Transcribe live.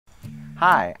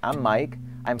Hi, I'm Mike.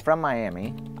 I'm from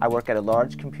Miami. I work at a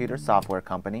large computer software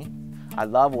company. I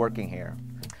love working here.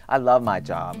 I love my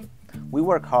job. We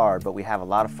work hard, but we have a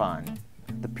lot of fun.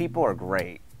 The people are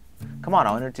great. Come on,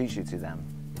 I'll introduce you to them.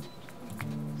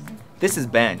 This is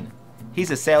Ben. He's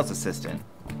a sales assistant.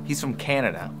 He's from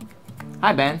Canada.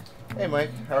 Hi, Ben. Hey, Mike.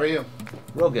 How are you?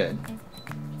 Real good.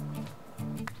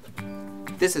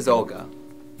 This is Olga.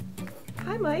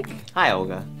 Hi, Mike. Hi,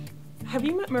 Olga. Have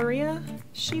you met Maria?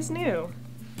 She's new.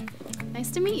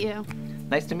 Nice to meet you.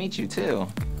 Nice to meet you, too.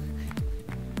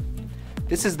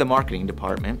 This is the marketing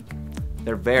department.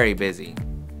 They're very busy.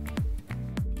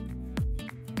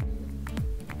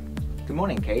 Good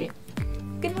morning, Kate.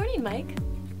 Good morning, Mike.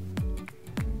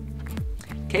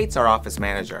 Kate's our office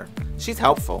manager. She's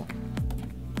helpful.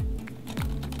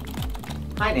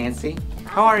 Hi, Nancy.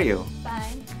 How are you?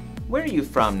 Fine. Where are you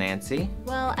from, Nancy?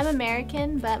 Well, I'm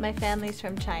American, but my family's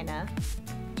from China.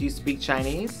 Do you speak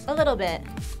Chinese? A little bit.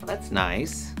 Well, that's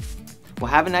nice. Well,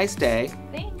 have a nice day.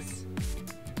 Thanks.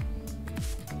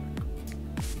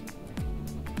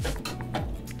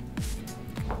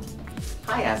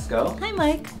 Hi, Esko. Hi,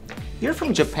 Mike. You're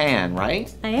from Japan,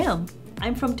 right? I am.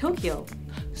 I'm from Tokyo.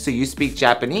 So you speak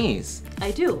Japanese.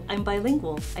 I do. I'm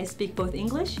bilingual. I speak both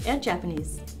English and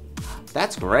Japanese.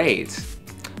 That's great.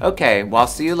 Okay, well, I'll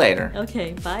see you later.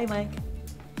 Okay, bye, Mike.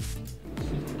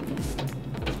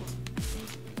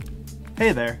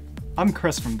 Hey there, I'm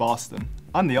Chris from Boston.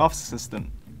 I'm the office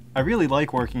assistant. I really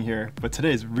like working here, but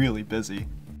today's really busy.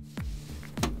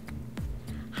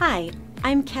 Hi,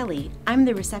 I'm Kelly. I'm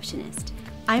the receptionist.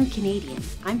 I'm Canadian.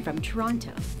 I'm from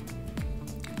Toronto.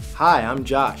 Hi, I'm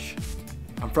Josh.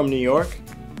 I'm from New York,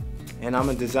 and I'm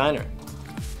a designer.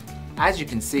 As you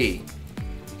can see,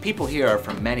 people here are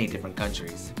from many different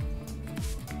countries.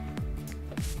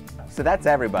 So that's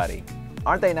everybody.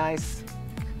 Aren't they nice?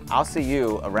 I'll see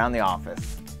you around the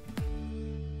office.